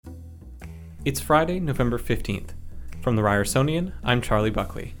It's Friday, November 15th. From the Ryersonian, I'm Charlie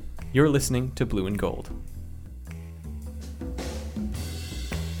Buckley. You're listening to Blue and Gold.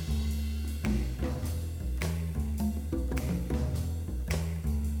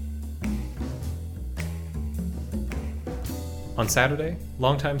 On Saturday,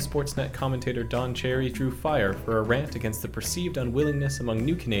 longtime Sportsnet commentator Don Cherry drew fire for a rant against the perceived unwillingness among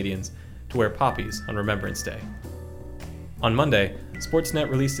new Canadians to wear poppies on Remembrance Day. On Monday, Sportsnet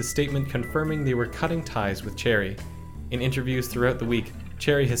released a statement confirming they were cutting ties with Cherry. In interviews throughout the week,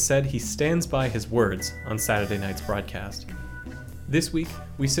 Cherry has said he stands by his words on Saturday night's broadcast. This week,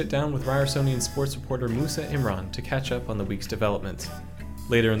 we sit down with Ryersonian sports reporter Musa Imran to catch up on the week's developments.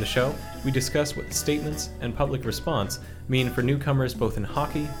 Later in the show, we discuss what the statements and public response mean for newcomers both in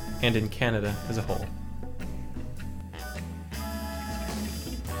hockey and in Canada as a whole.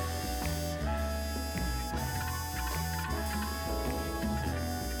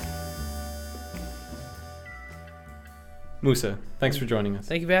 Musa, thanks for joining us.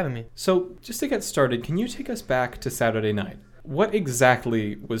 Thank you for having me. So, just to get started, can you take us back to Saturday night? What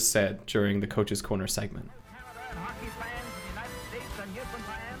exactly was said during the Coach's Corner segment?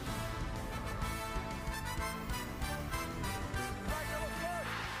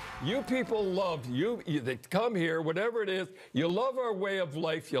 You people love you that come here, whatever it is. You love our way of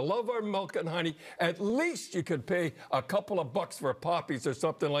life. You love our milk and honey. At least you could pay a couple of bucks for poppies or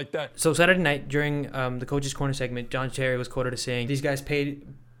something like that. So Saturday night during the Coach's Corner segment, John Cherry was quoted as saying, "These guys paid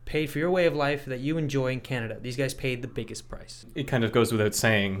for your way of life that you enjoy in Canada. These guys paid the biggest price." It kind of goes without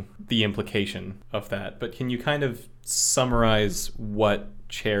saying the implication of that, but can you kind of summarize what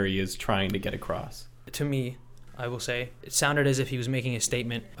Cherry is trying to get across? To me, I will say, it sounded as if he was making a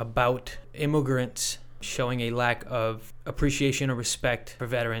statement about immigrants showing a lack of appreciation or respect for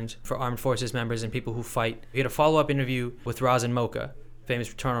veterans, for armed forces members, and people who fight. He had a follow-up interview with Razan Mocha,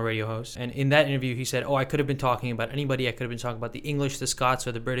 famous Toronto radio host, and in that interview he said, I could have been talking about anybody. I could have been talking about the English, the Scots,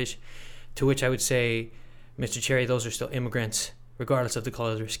 or the British, to which I would say, Mr. Cherry, those are still immigrants, regardless of the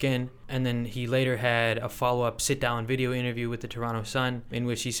color of their skin. And then he later had a follow-up sit-down video interview with the Toronto Sun in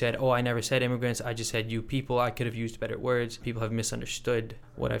which he said, I never said immigrants, I just said you people. I could have used better words. People have misunderstood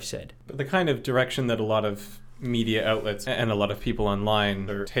what I've said. But the kind of direction that a lot of media outlets and a lot of people online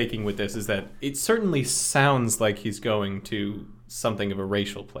are taking with this is that it certainly sounds like he's going to something of a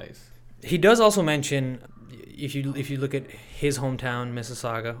racial place. He does also mention, if you look at his hometown,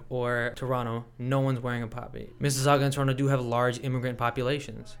 Mississauga, or Toronto, no one's wearing a poppy. Mississauga and Toronto do have large immigrant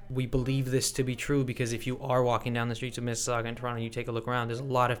populations. We believe this to be true because if you are walking down the streets of Mississauga and Toronto, you take a look around, there's a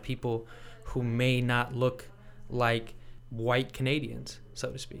lot of people who may not look like white Canadians,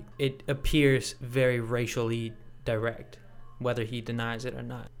 so to speak. It appears very racially direct, whether he denies it or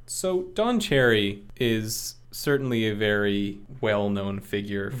not. So Don Cherry is certainly a very well-known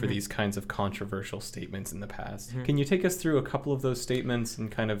figure for these kinds of controversial statements in the past. Can you take us through a couple of those statements and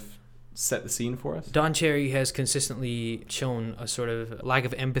kind of set the scene for us? Don Cherry has consistently shown a sort of lack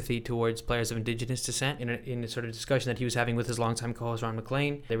of empathy towards players of Indigenous descent. In a sort of discussion that he was having with his longtime co-host Ron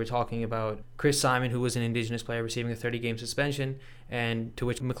McLean, they were talking about Chris Simon, who was an Indigenous player receiving a 30-game suspension, and to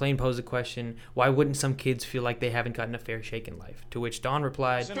which McLean posed the question, why wouldn't some kids feel like they haven't gotten a fair shake in life? To which Don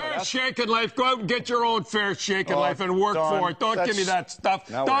replied, Fair shake in life. Go out and get your own fair shake in life and work for it. Don't give me that stuff.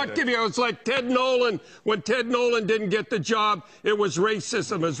 Don't give me it. It's like Ted Nolan. When Ted Nolan didn't get the job, it was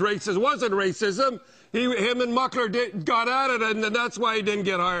racism. It was racism. It wasn't racism. Him and Muckler got at it, and that's why he didn't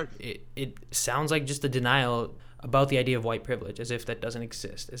get hired. It sounds like just a denial about the idea of white privilege, as if that doesn't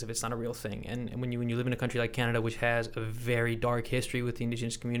exist, as if it's not a real thing. And when you live in a country like Canada, which has a very dark history with the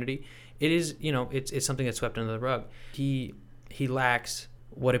Indigenous community, it is, it's something that's swept under the rug. He lacks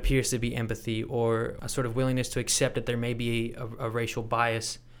what appears to be empathy or a sort of willingness to accept that there may be a racial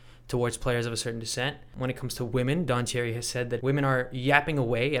bias towards players of a certain descent. When it comes to women, Don Cherry has said that women are yapping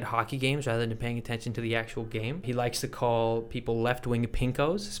away at hockey games rather than paying attention to the actual game. He likes to call people left-wing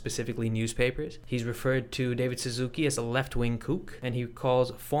pinkos, specifically newspapers. He's referred to David Suzuki as a left-wing kook, and he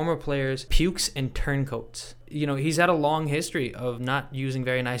calls former players pukes and turncoats. He's had a long history of not using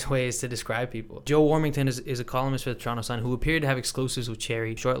very nice ways to describe people. Joe Warmington is a columnist for the Toronto Sun who appeared to have exclusives with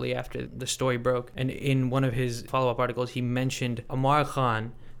Cherry shortly after the story broke. And in one of his follow-up articles, he mentioned Amar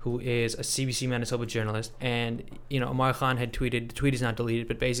Khan, who is a CBC Manitoba journalist. And, Amar Khan had tweeted, the tweet is not deleted,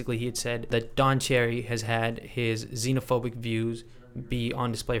 but basically he had said that Don Cherry has had his xenophobic views be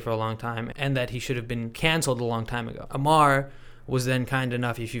on display for a long time and that he should have been canceled a long time ago. Amar was then kind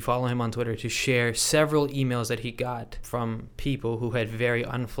enough, if you follow him on Twitter, to share several emails that he got from people who had very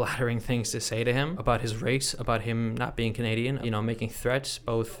unflattering things to say to him about his race, about him not being Canadian, making threats,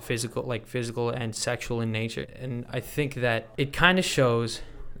 both physical and sexual in nature. And I think that it kind of shows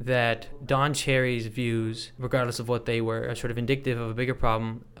that Don Cherry's views, regardless of what they were, are sort of indicative of a bigger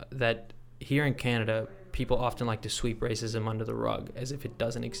problem that here in Canada, people often like to sweep racism under the rug as if it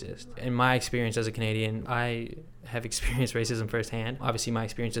doesn't exist. In my experience as a Canadian, I have experienced racism firsthand. Obviously, my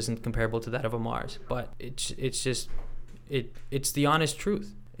experience isn't comparable to that of Amar's, but it's the honest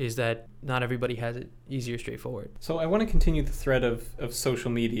truth, is that not everybody has it easy or straightforward. So I want to continue the thread of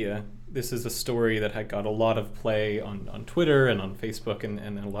social media. This is a story that had got a lot of play on Twitter and on Facebook,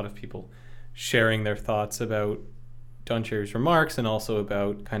 and a lot of people sharing their thoughts about Don Cherry's remarks and also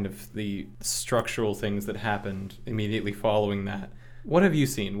about kind of the structural things that happened immediately following that. What have you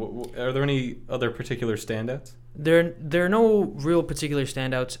seen? Are there any other particular standouts? There are no real particular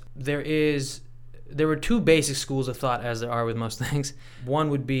standouts. There were two basic schools of thought, as there are with most things.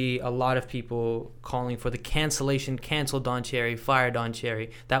 One would be a lot of people calling for the cancel Don Cherry, fire Don Cherry.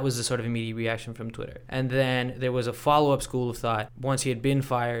 That was the sort of immediate reaction from Twitter. And then there was a follow-up school of thought, once he had been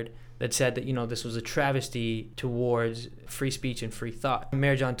fired, that said that, this was a travesty towards free speech and free thought.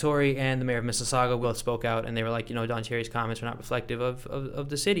 Mayor John Tory and the mayor of Mississauga both spoke out, and they were like, Don Cherry's comments were not reflective of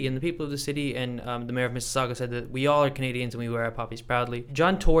the city and the people of the city. And the mayor of Mississauga said that we all are Canadians and we wear our poppies proudly.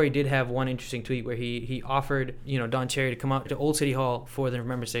 John Tory did have one interesting tweet where he offered, Don Cherry to come out to Old City Hall for the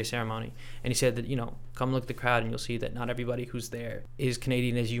Remembrance Day ceremony. And he said that, come look at the crowd and you'll see that not everybody who's there is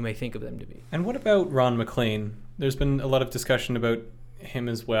Canadian as you may think of them to be. And what about Ron MacLean? There's been a lot of discussion about him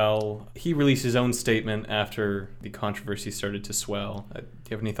as well. He released his own statement after the controversy started to swell. Do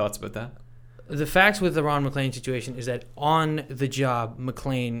you have any thoughts about that? The facts with the Ron MacLean situation is that on the job,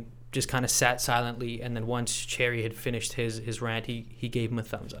 MacLean just kind of sat silently, and then once Cherry had finished his rant, he gave him a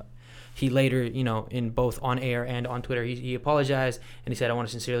thumbs up. He later, in both on air and on Twitter, he apologized, and he said, I want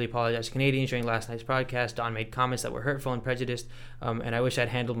to sincerely apologize to Canadians. During last night's broadcast, Don made comments that were hurtful and prejudiced, and I wish I'd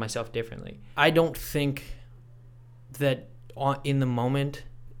handled myself differently. I don't think that in the moment,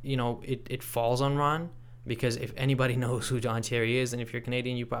 it falls on Ron, because if anybody knows who Don Cherry is, and if you're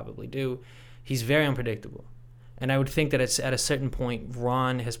Canadian, you probably do, he's very unpredictable. And I would think that it's at a certain point,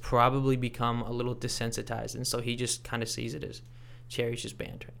 Ron has probably become a little desensitized, and so he just kind of sees it as Cherry's just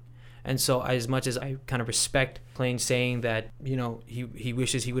bantering. And so as much as I kind of respect Plain saying that, he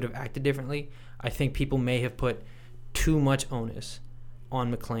wishes he would have acted differently, I think people may have put too much onus on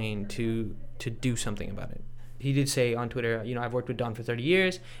MacLean to do something about it. He did say on Twitter, I've worked with Don for 30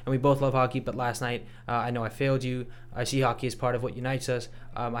 years, and we both love hockey, but last night, I know I failed you. I see hockey as part of what unites us.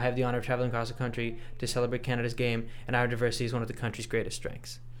 I have the honor of traveling across the country to celebrate Canada's game, and our diversity is one of the country's greatest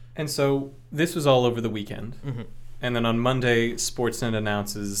strengths. And so this was all over the weekend. Mm-hmm. And then on Monday, Sportsnet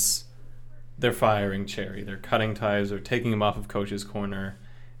announces they're firing Cherry. They're cutting ties. They're taking him off of Coach's Corner.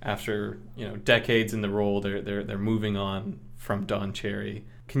 After, decades in the role, they're moving on from Don Cherry.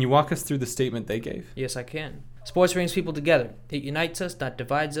 Can you walk us through the statement they gave? Yes, I can. Sports brings people together. It unites us, not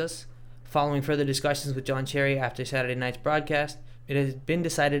divides us. Following further discussions with Don Cherry after Saturday night's broadcast, it has been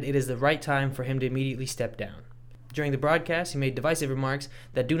decided it is the right time for him to immediately step down. During the broadcast, he made divisive remarks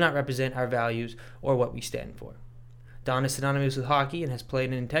that do not represent our values or what we stand for. Don is synonymous with hockey and has played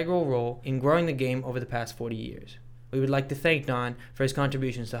an integral role in growing the game over the past 40 years. We would like to thank Don for his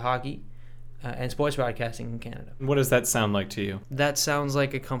contributions to hockey and sports broadcasting in Canada. What does that sound like to you? That sounds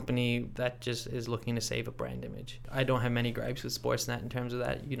like a company that just is looking to save a brand image. I don't have many gripes with Sportsnet in terms of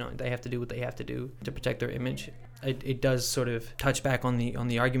that. They have to do what they have to do to protect their image. It does sort of touch back on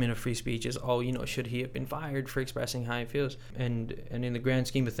the argument of free speech is, should he have been fired for expressing how he feels? And in the grand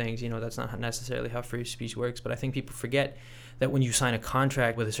scheme of things, that's not necessarily how free speech works. But I think people forget that when you sign a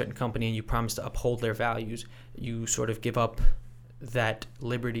contract with a certain company and you promise to uphold their values, you sort of give up that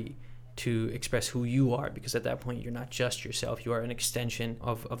liberty to express who you are, because at that point you're not just yourself, you are an extension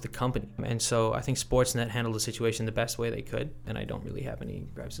of the company. And so I think Sportsnet handled the situation the best way they could, and I don't really have any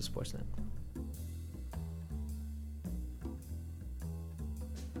gripes with Sportsnet.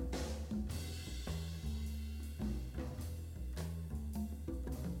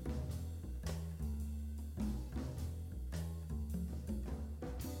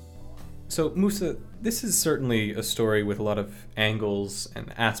 So, Musa, this is certainly a story with a lot of angles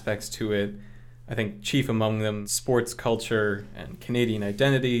and aspects to it. I think chief among them, sports culture and Canadian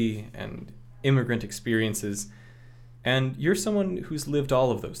identity and immigrant experiences. And you're someone who's lived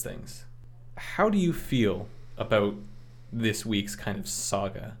all of those things. How do you feel about this week's kind of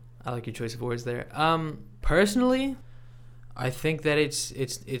saga? I like your choice of words there. Personally, I think that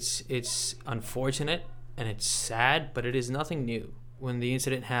it's unfortunate and it's sad, but it is nothing new. When the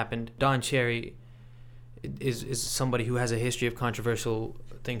incident happened, Don Cherry is somebody who has a history of controversial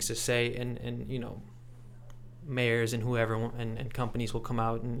things to say, and mayors and whoever and companies will come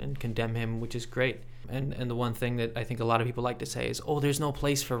out and condemn him, which is great. And the one thing that I think a lot of people like to say is, oh, there's no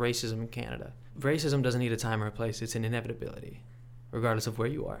place for racism in Canada. Racism doesn't need a time or a place. It's an inevitability, regardless of where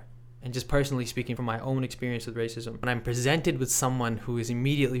you are. And just personally speaking from my own experience with racism, when I'm presented with someone who is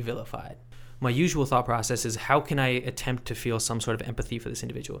immediately vilified, my usual thought process is, how can I attempt to feel some sort of empathy for this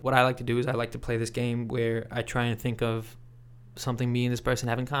individual? What I like to do is I like to play this game where I try and think of something me and this person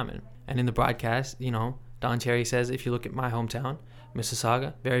have in common. And in the broadcast, Don Cherry says, if you look at my hometown,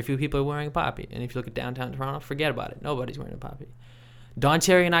 Mississauga, very few people are wearing a poppy. And if you look at downtown Toronto, forget about it. Nobody's wearing a poppy. Don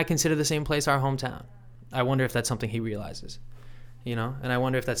Cherry and I consider the same place our hometown. I wonder if that's something he realizes, and I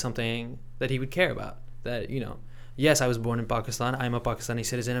wonder if that's something that he would care about. That, yes, I was born in Pakistan. I'm a Pakistani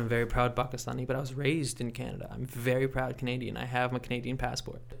citizen. I'm very proud Pakistani, but I was raised in Canada. I'm very proud Canadian. I have my Canadian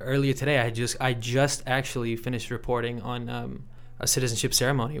passport. Earlier today, I just actually finished reporting on a citizenship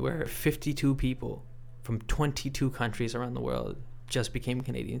ceremony where 52 people from 22 countries around the world just became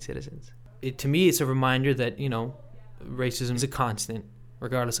Canadian citizens. To me, it's a reminder that, racism is a constant,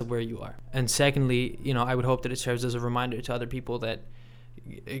 regardless of where you are. And secondly, I would hope that it serves as a reminder to other people that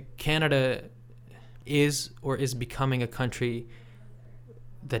Canada is becoming a country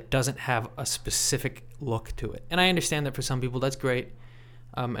that doesn't have a specific look to it. And I understand that for some people that's great,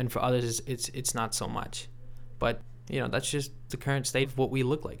 and for others it's not so much. But that's just the current state of what we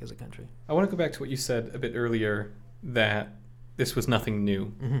look like as a country. I want to go back to what you said a bit earlier, that this was nothing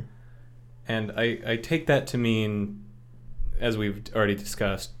new. Mm-hmm. And I take that to mean, as we've already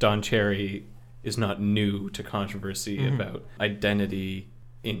discussed, Don Cherry is not new to controversy mm-hmm. about identity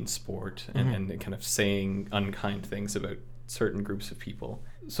in sport and, mm-hmm. and kind of saying unkind things about certain groups of people.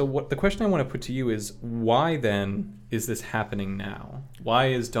 So the question I want to put to you is, why then is this happening now? Why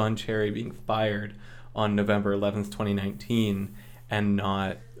is Don Cherry being fired on November 11th, 2019, and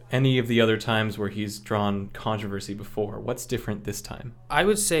not any of the other times where he's drawn controversy before? What's different this time? I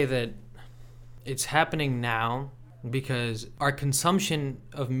would say that it's happening now because our consumption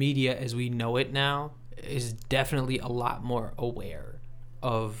of media as we know it now is definitely a lot more aware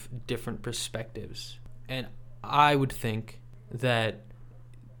of different perspectives. And I would think that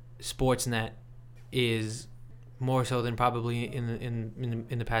Sportsnet is more so than probably in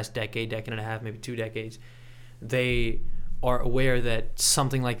the past decade and a half, maybe 2 decades, they are aware that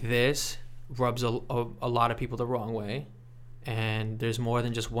something like this rubs a lot of people the wrong way, and there's more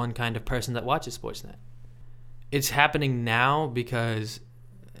than just one kind of person that watches Sportsnet. It's happening now because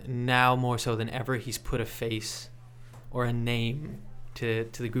now more so than ever he's put a face or a name to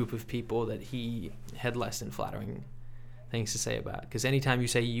the group of people that he had less than flattering things to say about. Because anytime you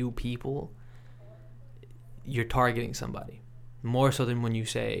say you people, you're targeting somebody. More so than when you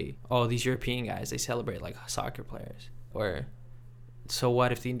say, oh, these European guys, they celebrate like soccer players. Or, so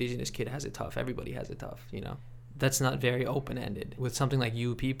what if the indigenous kid has it tough? Everybody has it tough, That's not very open-ended. With something like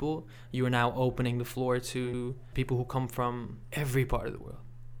you people, you are now opening the floor to people who come from every part of the world.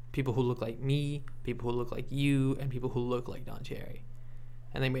 People who look like me, people who look like you, and people who look like Don Cherry.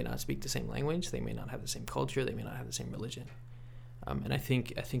 And they may not speak the same language, they may not have the same culture, they may not have the same religion. And I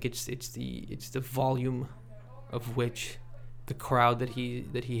think it's the volume of which the crowd that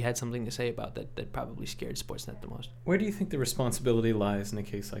he had something to say about that probably scared Sportsnet the most. Where do you think the responsibility lies in a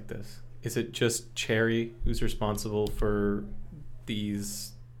case like this? Is it just Cherry who's responsible for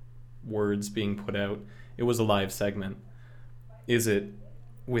these words being put out? It was a live segment. Is it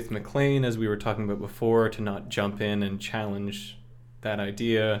with McLean, as we were talking about before, to not jump in and challenge that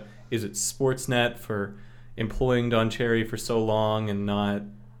idea? Is it Sportsnet for employing Don Cherry for so long and not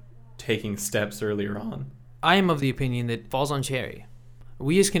taking steps earlier on? I am of the opinion that it falls on Cherry.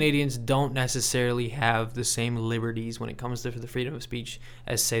 We as Canadians don't necessarily have the same liberties when it comes to the freedom of speech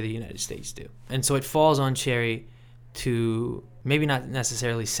as, say, the United States do. And so it falls on Cherry to maybe not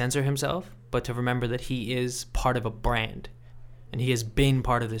necessarily censor himself, but to remember that he is part of a brand. And he has been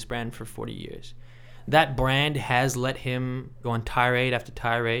part of this brand for 40 years. That brand has let him go on tirade after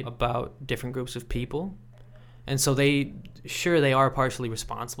tirade about different groups of people. And so they are partially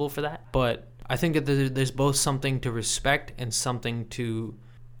responsible for that. But I think that there's both something to respect and something to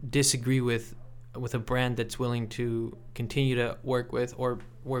disagree with a brand that's willing to continue to work with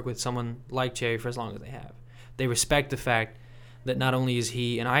someone like Cherry for as long as they have. They respect the fact that not only is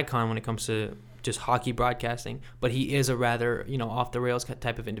he an icon when it comes to just hockey broadcasting, but he is a rather, off the rails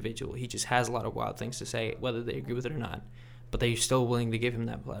type of individual. He just has a lot of wild things to say, whether they agree with it or not. But they're still willing to give him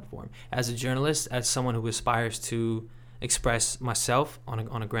that platform. As a journalist, as someone who aspires to express myself on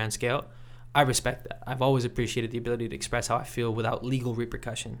a grand scale, I respect that. I've always appreciated the ability to express how I feel without legal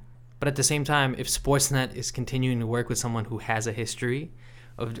repercussion. But at the same time, if Sportsnet is continuing to work with someone who has a history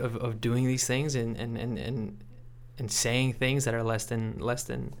of doing these things and saying things that are less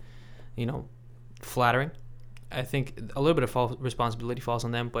than flattering. I think a little bit of responsibility falls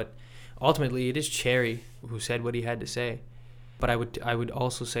on them, but ultimately it is Cherry who said what he had to say. But I would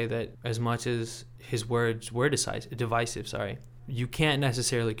also say that as much as his words were divisive, you can't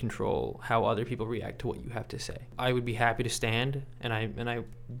necessarily control how other people react to what you have to say. I would be happy to stand, and I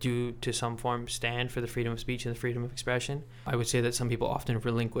do to some form stand for the freedom of speech and the freedom of expression. I would say that some people often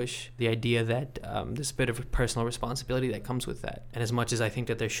relinquish the idea that there's a bit of personal responsibility that comes with that. And as much as I think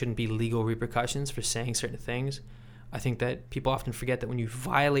that there shouldn't be legal repercussions for saying certain things, I think that people often forget that when you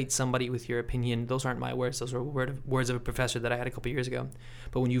violate somebody with your opinion, those aren't my words, those are words of a professor that I had a couple years ago.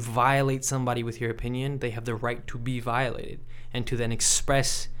 But when you violate somebody with your opinion, they have the right to be violated and to then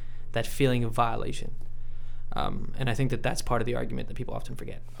express that feeling of violation. And I think that that's part of the argument that people often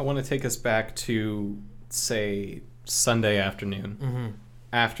forget. I want to take us back to, say, Sunday afternoon,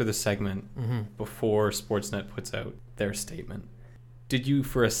 after the segment, before Sportsnet puts out their statement. Did you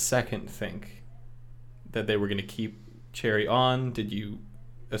for a second think that they were going to keep Cherry on? Did you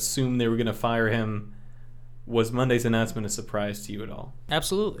assume they were going to fire him? Was Monday's announcement a surprise to you at all?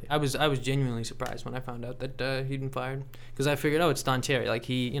 Absolutely. I was genuinely surprised when I found out that he'd been fired, because I figured, it's Don Cherry. Like,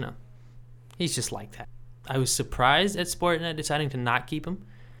 he's just like that. I was surprised at Sportsnet deciding to not keep him,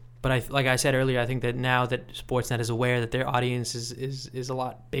 but like I said earlier, I think that now that Sportsnet is aware that their audience is a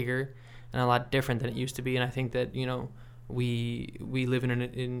lot bigger and a lot different than it used to be, and I think that we live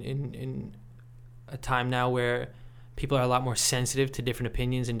in a time now where people are a lot more sensitive to different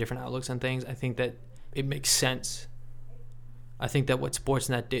opinions and different outlooks on things. I think that it makes sense. I think that what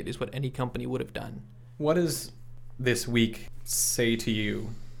Sportsnet did is what any company would have done. What does this week say to you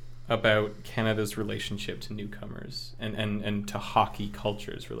about Canada's relationship to newcomers and to hockey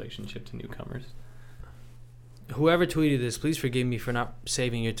culture's relationship to newcomers? Whoever tweeted this, please forgive me for not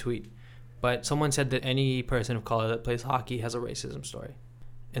saving your tweet, but someone said that any person of color that plays hockey has a racism story.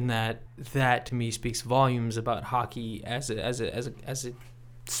 And that to me speaks volumes about hockey as a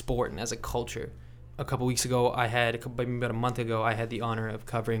sport and as a culture. A couple weeks ago, maybe about a month ago, I had the honor of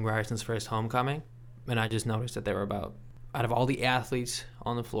covering Ryerson's first homecoming, and I just noticed that there were out of all the athletes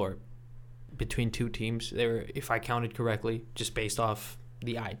on the floor, between two teams, there were, if I counted correctly, just based off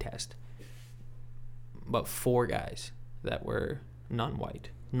the eye test, about 4 guys that were non-white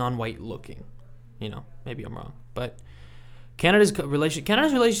looking. Maybe I'm wrong, but Canada's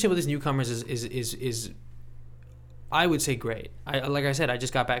relationship with its newcomers is I would say great. Like I said, I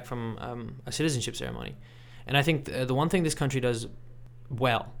just got back from a citizenship ceremony, and I think the one thing this country does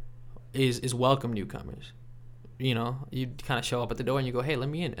well is welcome newcomers. You kind of show up at the door and you go, "Hey, let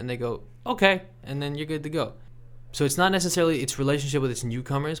me in," and they go, "Okay," and then you're good to go. So it's not necessarily its relationship with its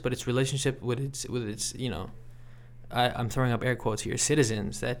newcomers, but its relationship with its I'm throwing up air quotes here,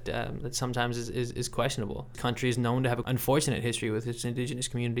 citizens, that sometimes is questionable. The country is known to have an unfortunate history with its Indigenous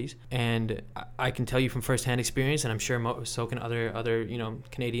communities, and I can tell you from firsthand experience, and I'm sure so can other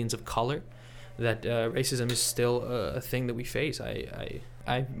Canadians of color, that racism is still a thing that we face.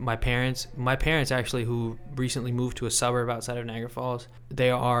 My parents actually, who recently moved to a suburb outside of Niagara Falls,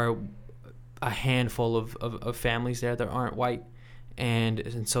 there are a handful of families there that aren't white.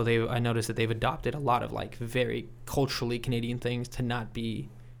 And so I noticed that they've adopted a lot of like very culturally Canadian things to not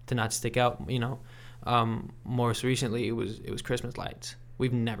stick out. Most recently it was Christmas lights.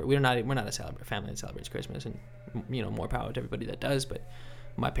 We're not a family that celebrates Christmas, and more power to everybody that does. But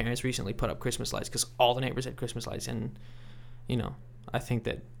my parents recently put up Christmas lights because all the neighbors had Christmas lights, and I think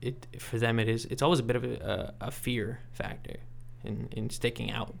that for them it's always a bit of a fear factor in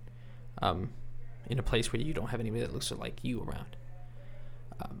sticking out in a place where you don't have anybody that looks like you around.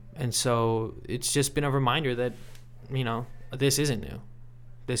 And so it's just been a reminder that, this isn't new.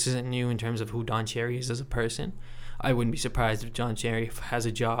 This isn't new in terms of who Don Cherry is as a person. I wouldn't be surprised if Don Cherry has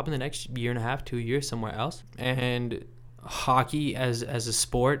a job in the next year and a half, 2 years somewhere else. And hockey as a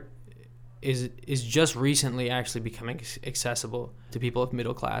sport is just recently actually becoming accessible to people of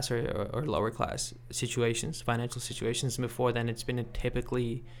middle class or lower class situations, financial situations. And before then, it's been a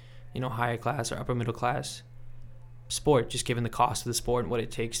typically, higher class or upper middle class sport, just given the cost of the sport and what it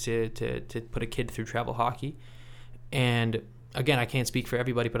takes to put a kid through travel hockey. And again, I can't speak for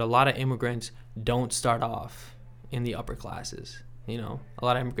everybody, but a lot of immigrants don't start off in the upper classes. A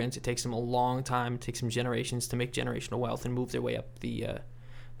lot of immigrants, it takes them a long time, it takes them generations to make generational wealth and move their way up the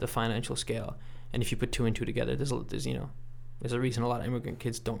financial scale. And if you put 2 and 2 together, there's a reason a lot of immigrant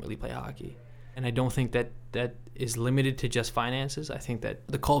kids don't really play hockey. And I don't think that is limited to just finances. I think that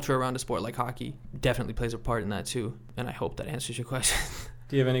the culture around a sport like hockey definitely plays a part in that too. And I hope that answers your question.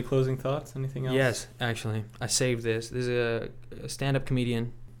 Do you have any closing thoughts? Anything else? Yes, actually. I saved this. There's a stand-up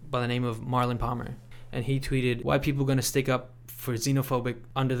comedian by the name of Marlon Palmer. and he tweeted, "Why people going to stick up for xenophobic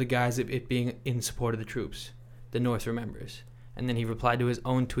under the guise of it being in support of the troops? The North remembers." And then he replied to his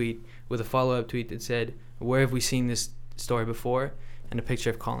own tweet with a follow-up tweet that said, "Where have we seen this story before?" and a picture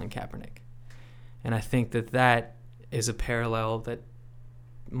of Colin Kaepernick. And I think that that is a parallel that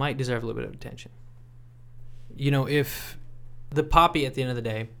might deserve a little bit of attention. You know, if the poppy at the end of the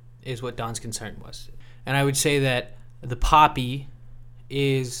day is what Don's concern was. And I would say that the poppy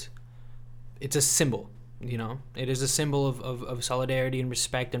it's a symbol, you know. It is a symbol of solidarity and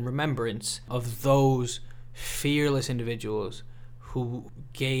respect and remembrance of those fearless individuals who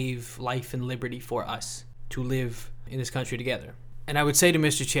gave life and liberty for us to live in this country together. And I would say to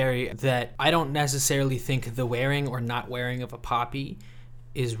Mr. Cherry that I don't necessarily think the wearing or not wearing of a poppy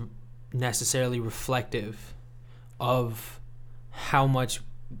is necessarily reflective of how much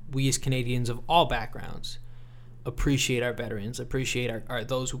we as Canadians of all backgrounds appreciate our veterans, appreciate our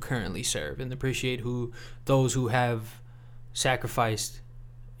those who currently serve, and appreciate those who have sacrificed,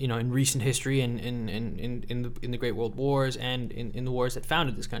 you know, in recent history and in the Great World Wars and in the wars that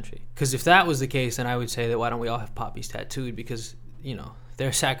founded this country. Because if that was the case, then I would say that why don't we all have poppies tattooed? Because, you know,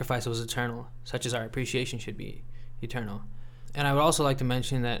 their sacrifice was eternal, such as our appreciation should be eternal. And I would also like to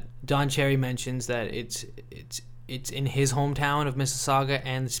mention that Don Cherry mentions that it's in his hometown of Mississauga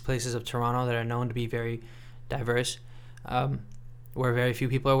and places of Toronto that are known to be very diverse, where very few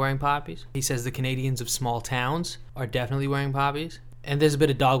people are wearing poppies. He says the Canadians of small towns are definitely wearing poppies. And there's a bit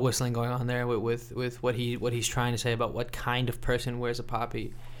of dog whistling going on there with what he's trying to say about what kind of person wears a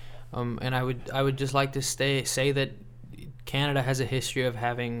poppy. And I would just like to say that Canada has a history of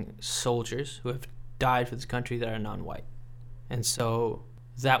having soldiers who have died for this country that are non-white. And so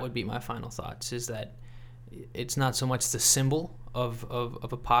that would be my final thoughts, is that it's not so much the symbol of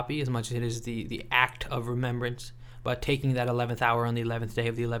a poppy as much as it is the act of remembrance, about taking that 11th hour on the 11th day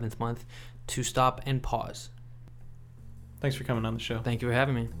of the 11th month to stop and pause. Thanks for coming on the show. Thank you for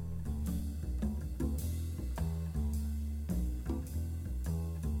having me.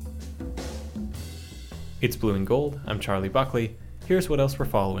 It's Blue and Gold. I'm Charlie Buckley. Here's what else we're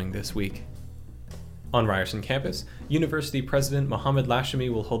following this week. On Ryerson campus, University President Mohammed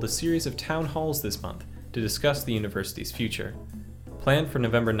Lashami will hold a series of town halls this month to discuss the university's future. Planned for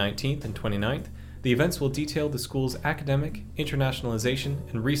November 19th and 29th, the events will detail the school's academic, internationalization,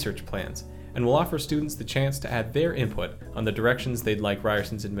 and research plans, and will offer students the chance to add their input on the directions they'd like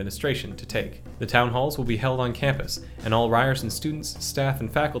Ryerson's administration to take. The town halls will be held on campus, and all Ryerson students, staff,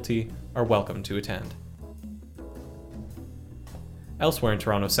 and faculty are welcome to attend. Elsewhere in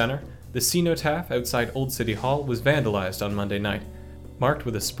Toronto Centre, the cenotaph outside Old City Hall was vandalized on Monday night, marked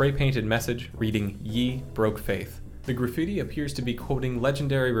with a spray-painted message reading, "Ye broke faith." The graffiti appears to be quoting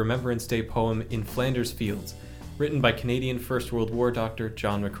legendary Remembrance Day poem In Flanders Fields, written by Canadian First World War doctor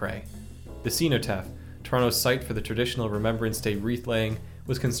John McCrae. The cenotaph, Toronto's site for the traditional Remembrance Day wreath-laying,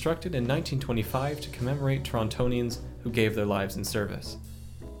 was constructed in 1925 to commemorate Torontonians who gave their lives in service.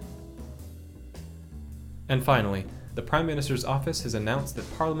 And finally, the Prime Minister's office has announced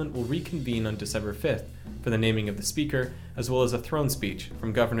that Parliament will reconvene on December 5th for the naming of the Speaker, as well as a throne speech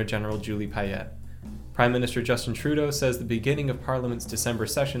from Governor-General Julie Payette. Prime Minister Justin Trudeau says the beginning of Parliament's December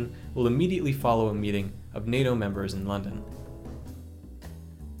session will immediately follow a meeting of NATO members in London.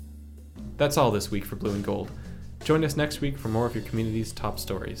 That's all this week for Blue and Gold. Join us next week for more of your community's top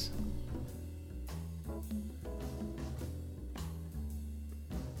stories.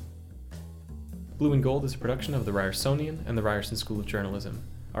 Blue and Gold is a production of the Ryersonian and the Ryerson School of Journalism.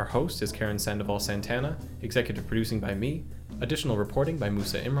 Our host is Karen Sandoval Santana, executive producing by me, additional reporting by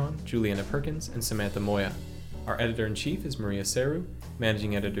Musa Imran, Juliana Perkins, and Samantha Moya. Our editor-in-chief is Maria Seru,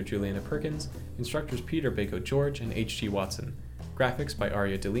 managing editor Juliana Perkins, instructors Peter Bako George and H.G. Watson, graphics by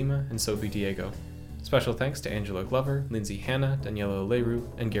Aria De Lima and Sophie Diego. Special thanks to Angela Glover, Lindsay Hanna, Daniela Oleru,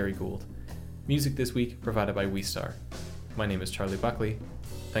 and Gary Gould. Music this week provided by We Star. My name is Charlie Buckley.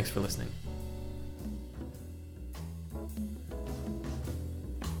 Thanks for listening.